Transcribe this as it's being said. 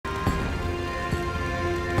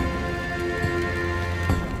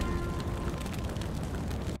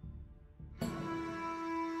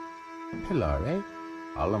Hilare,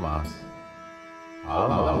 Alamas,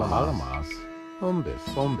 Alamas,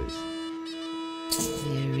 Bombis,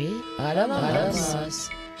 Yuri, Alamas,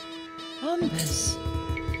 Bombis.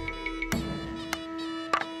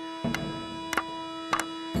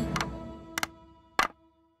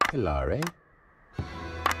 Hilare,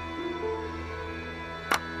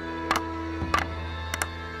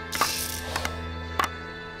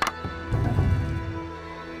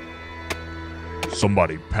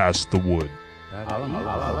 Somebody pass the wood. Alamas,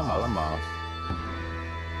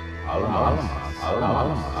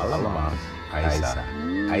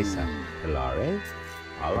 Isa, Hilare,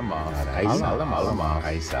 Alamas, Isa, Alamas,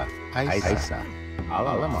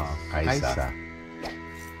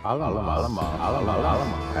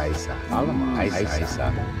 Isa,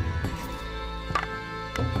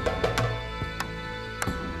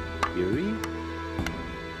 Yuri,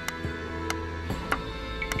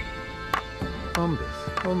 Bombis,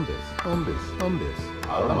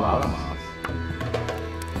 Alamas.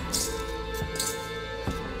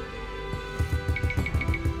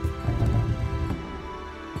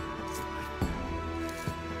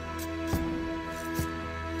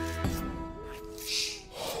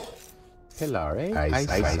 Hilare,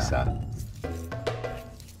 Isa.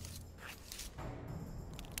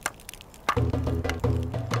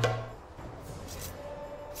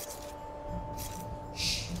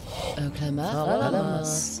 Oklahoma,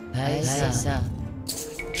 Alamas, Isa.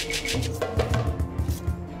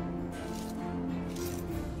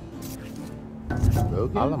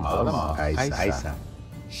 Rogan, Alamas, Isa.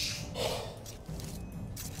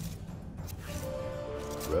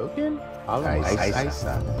 Rogan, Alamas,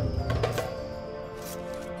 Isa.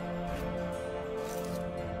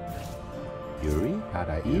 Yuri,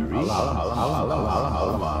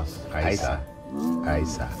 Alamas, Isa.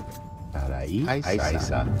 Isa.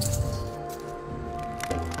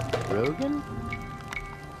 Rogan,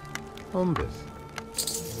 Bombis,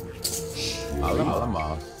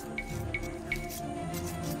 Alamas,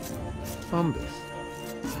 Bombis,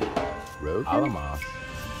 Rogan, Alamas,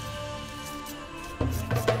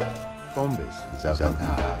 Bombis,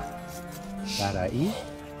 Zakata, Sarai,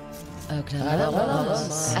 Oklahoma,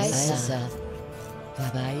 Alamas, Isa.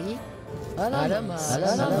 Babai, Alamas,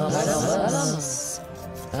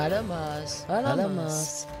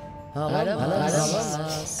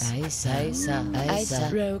 Isa.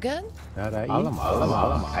 Rogan, Sarai, Alamas,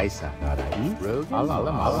 Isa, Sarai, Rogan,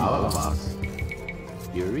 Alamas,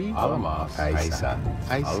 Yuri, Alamas, Isa,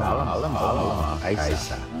 Alamas,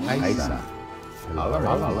 Isa,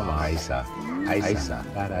 Alamas, Isa,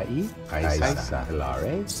 Sarai, Isa,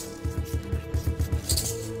 Hilare,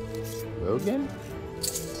 Rogan,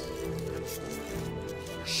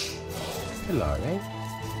 Hilare,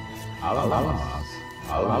 Alamas,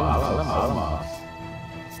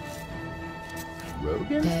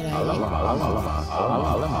 Rogan,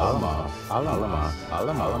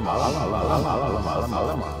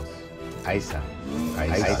 Alamas, Isa,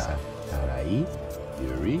 Sarai,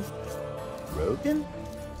 Yuri, Rogan,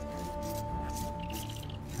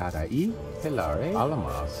 Sarai, Hilare,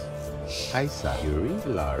 Alamas, Isa, Yuri,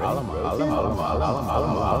 Hilare, Alamas,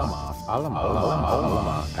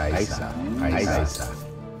 Isa,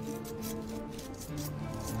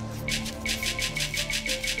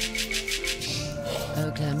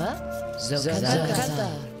 Oklahoma, Zakata.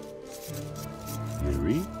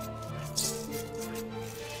 Yuri,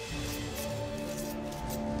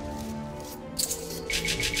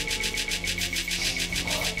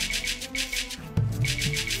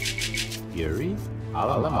 Yuri,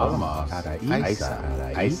 Alamas,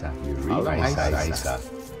 Isa, Yuri, Isa,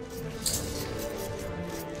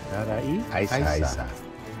 Sarai, Isa,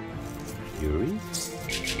 Yuri,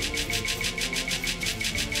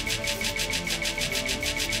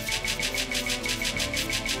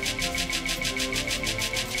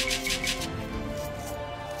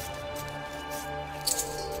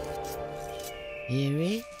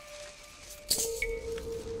 Yuri,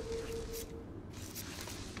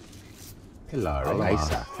 Hilare,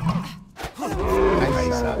 Isa,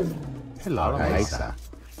 Hilare, Isa,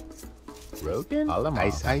 Rogan,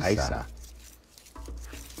 Isa,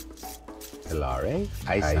 Hilare,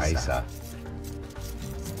 Isa,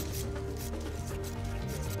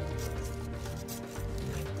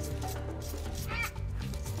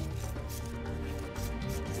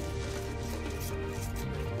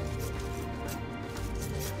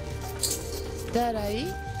 Darai,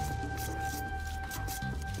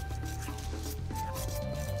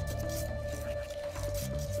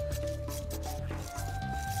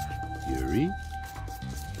 Yuri,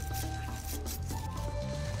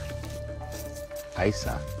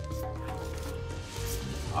 Isa,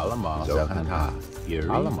 Alamos, Zokanta, Yuri,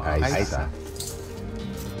 Alamos, Isa.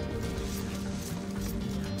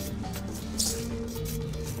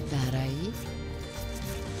 Darai.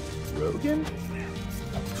 Rogan?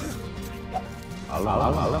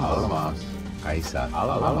 Alamos, Isa.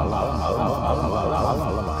 Alamos,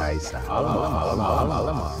 Isa.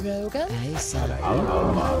 Alamos, Rogan. Isa.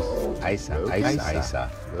 Alamos, Isa, Isa.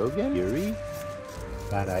 Rogan, Yuri,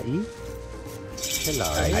 Darai,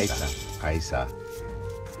 Hilari, Isa, Isa.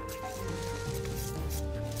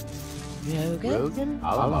 Rogan.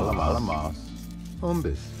 Alamos,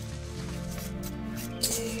 Umbis.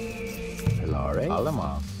 Hilari,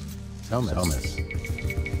 Alamos, Thomas.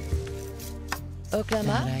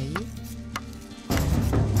 Oklama. Darai.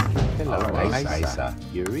 Hilari, Isa,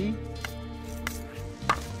 Yuri.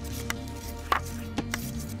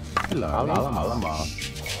 Hilari, Alamos.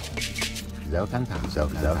 Zokanta.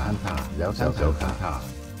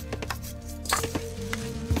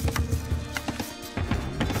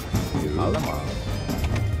 Alamos.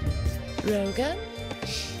 Rogan.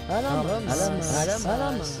 Alamas.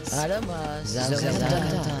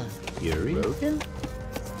 Zokanta. Yuri. Rogan.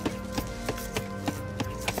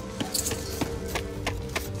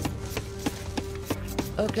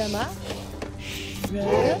 Oklama.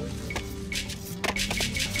 Rogan.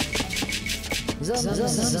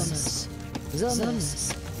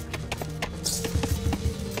 Zomas.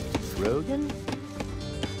 Rogan.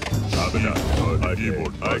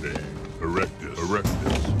 Erectus.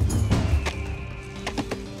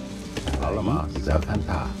 Alamos.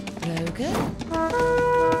 Zokanta. Rogan.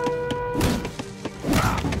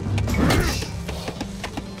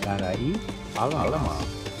 Darai. Alamos.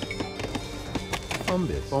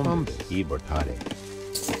 Umbis. Ibortare.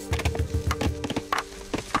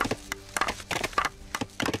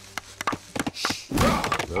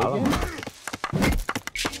 Rogan.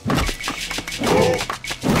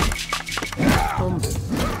 Umbis.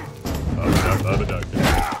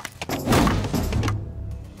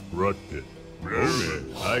 Rutted.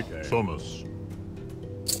 Thomas.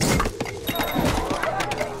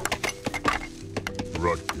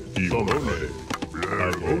 Rutted.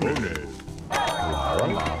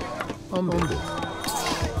 Alamos. Umbis.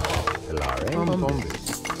 Hilari. Umbis.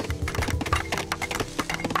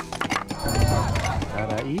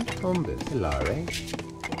 Darai. Umbis. Hilari.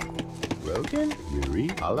 Rogan. Yuri.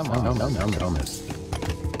 Alamos. Thomas.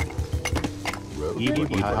 Rogan.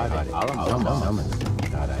 Ibortare. Alamos.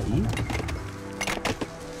 Darai.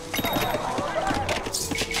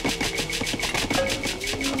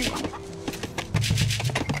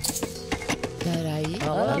 Darai.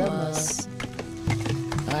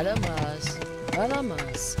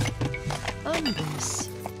 Alamas. Umbis.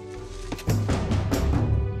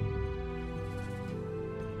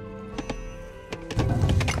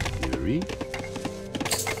 Yuri.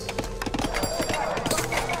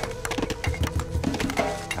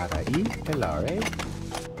 Darai. Hilari.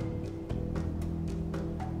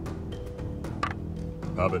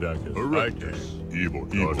 Erectus.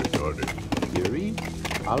 Yuri.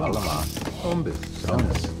 Alamos. Umbis.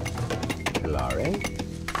 Thomas. Hilari.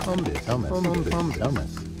 Umbis.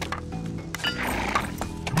 Thomas.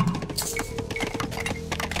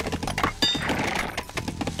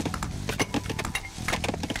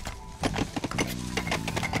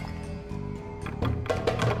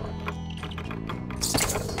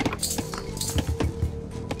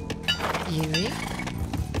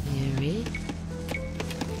 Yuri.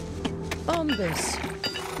 Umbis.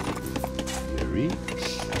 Yuri.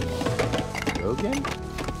 Rogan.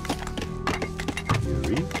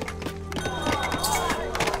 Yuri.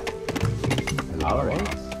 Hilari.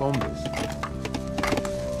 Umbis.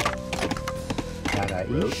 Darai.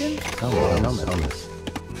 Rogan. Thomas.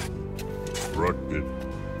 Rutted.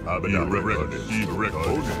 Erectus.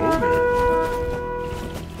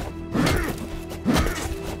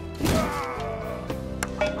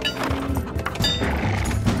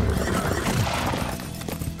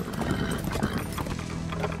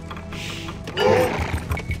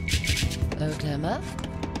 Oklama.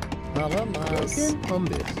 Alamas.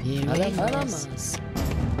 Umbis. Yuri. Alamas.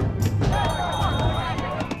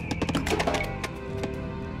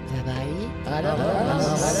 Darai. Alamas.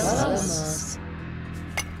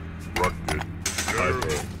 Rutted.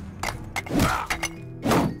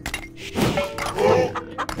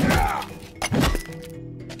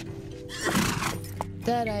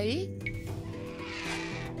 Darai.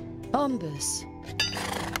 Umbis.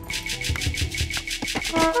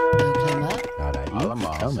 Oklama. Darai.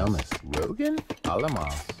 Alamos. Rogan.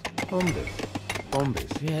 Alamos. Umbis.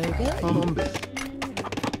 Rogan. Umbis.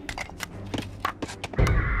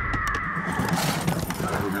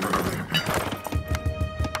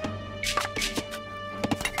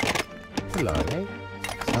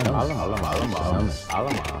 Alamas.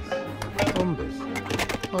 Alamas. Umbis.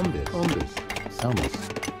 Umbis. Umbis. Samus.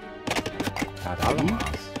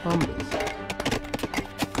 Alamas. Umbis.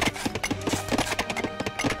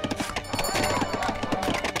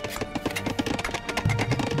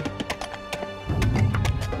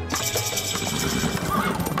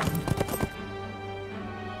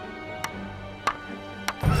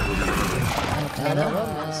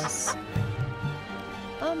 Alamas.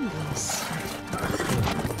 Umbis.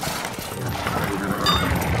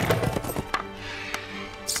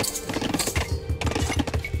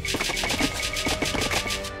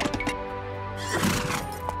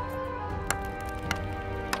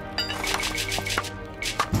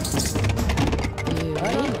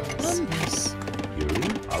 Umbis. Yuri.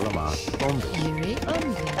 Alamas. Umbis. Yuri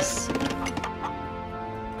Umbis.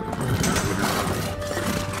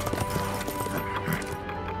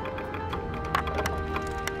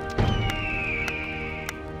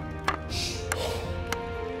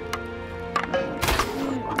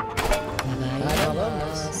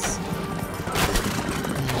 Alamas.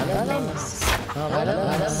 Alamas.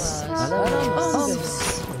 Alamas. Alamas.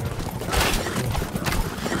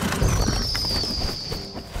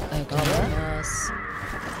 Alamas.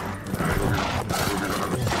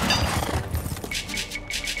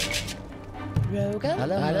 Rogan.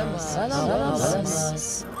 Alamas.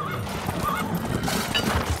 Alamas.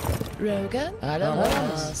 Rogan. Alamas. Alamas. Rogan.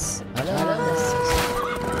 Alamas. Alamas.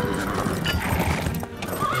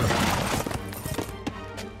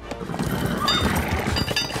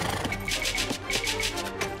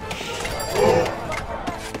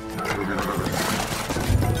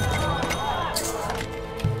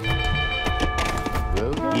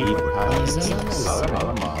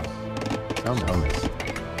 Umbis.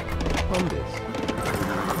 Umbis.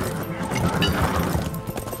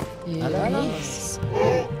 Alamas.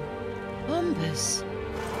 Umbis.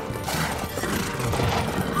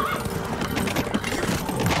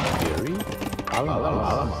 Yuri. Alamas.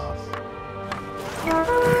 Alamas.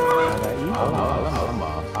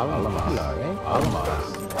 Alamas. Alamas.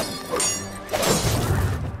 Alamas.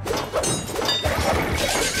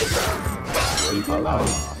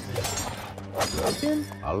 Rogan.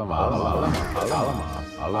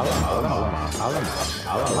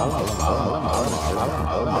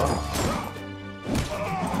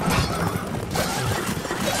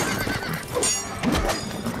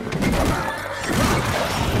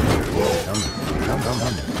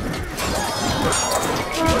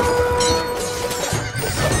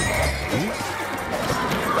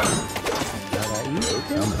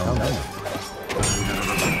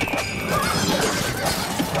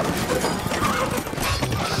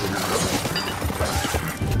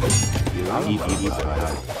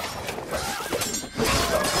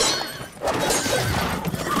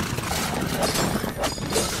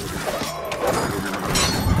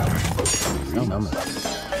 Alamas.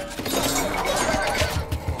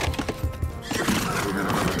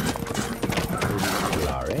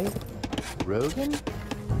 Rogan.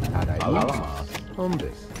 Alamas.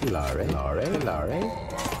 Umbis. Lare.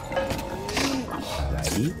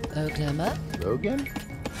 Tarai. Oklahoma. Rogan.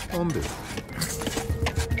 Umbis.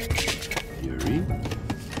 Yuri.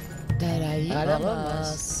 Tarai.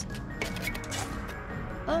 Alamas.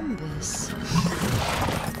 Umbis.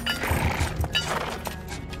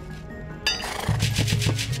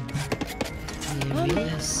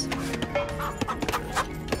 Umbis.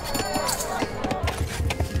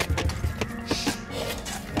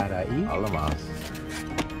 Tarai. Alamas.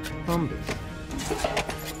 Umbis.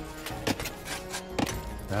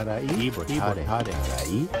 Tarai.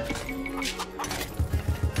 Tarai.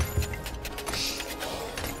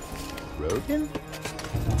 Rogan.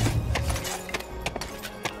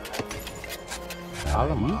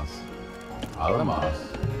 Alamas.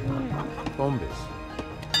 Umbis.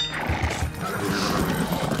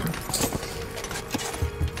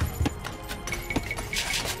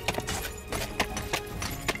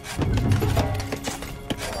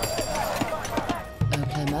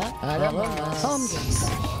 Oklahoma. Alamas. Umbis.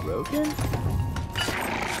 Rogan.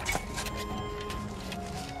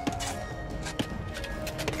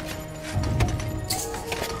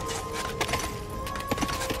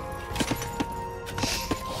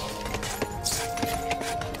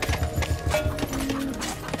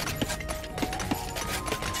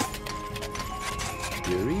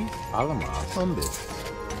 Yuri. Alamas. Umbis.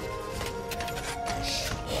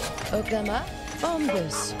 Oklahoma.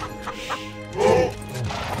 Umbis.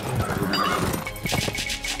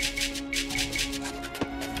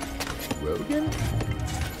 Rogan.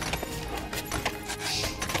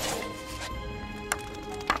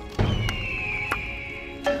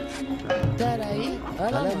 Tarai.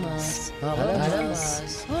 Alamas.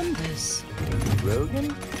 Alamas. Bombus.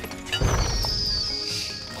 Rogan.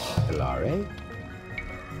 Hilare.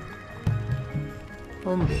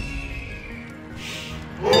 Bombus.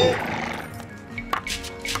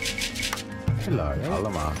 Hilare.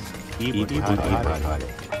 Alamas. Ibutade.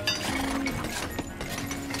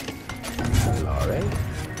 Hilare.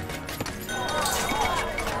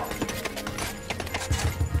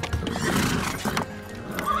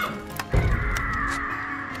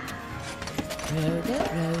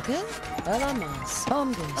 Rogan. Alamas.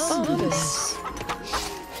 Bombus.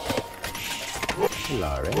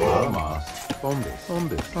 Hilare. Alamas.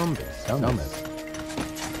 Bombus. Summit.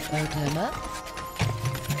 Oklahoma.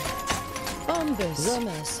 Bombus.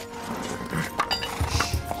 Zomas.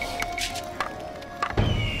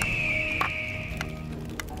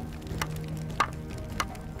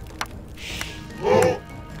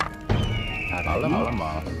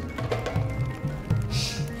 Alamas.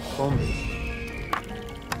 Bombus.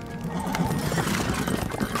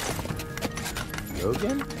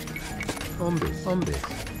 Rogan. Bombus.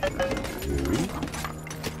 Yuri.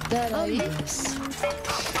 Bombus.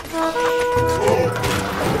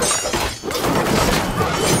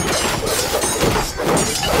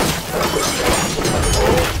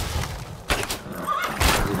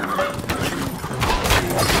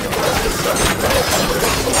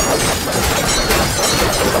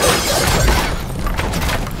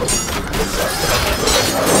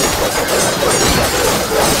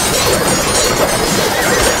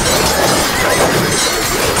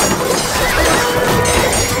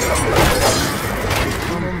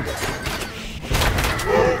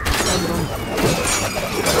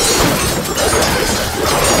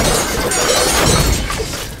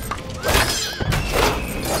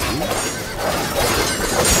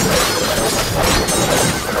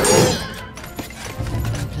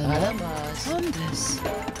 Alamas. Bombus.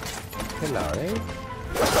 Hilare.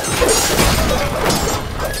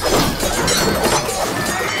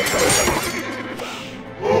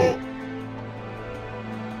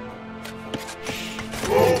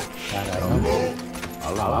 Alamas.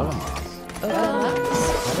 Alamas.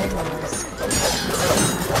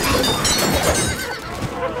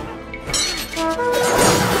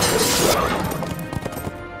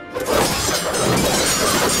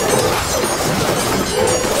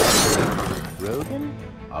 Rogan.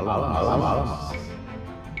 Alamas.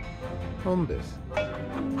 Bombus.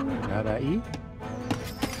 Narai.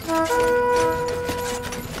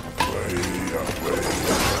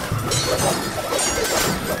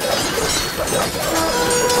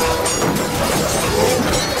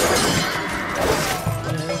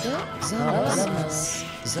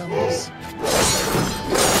 Zomas.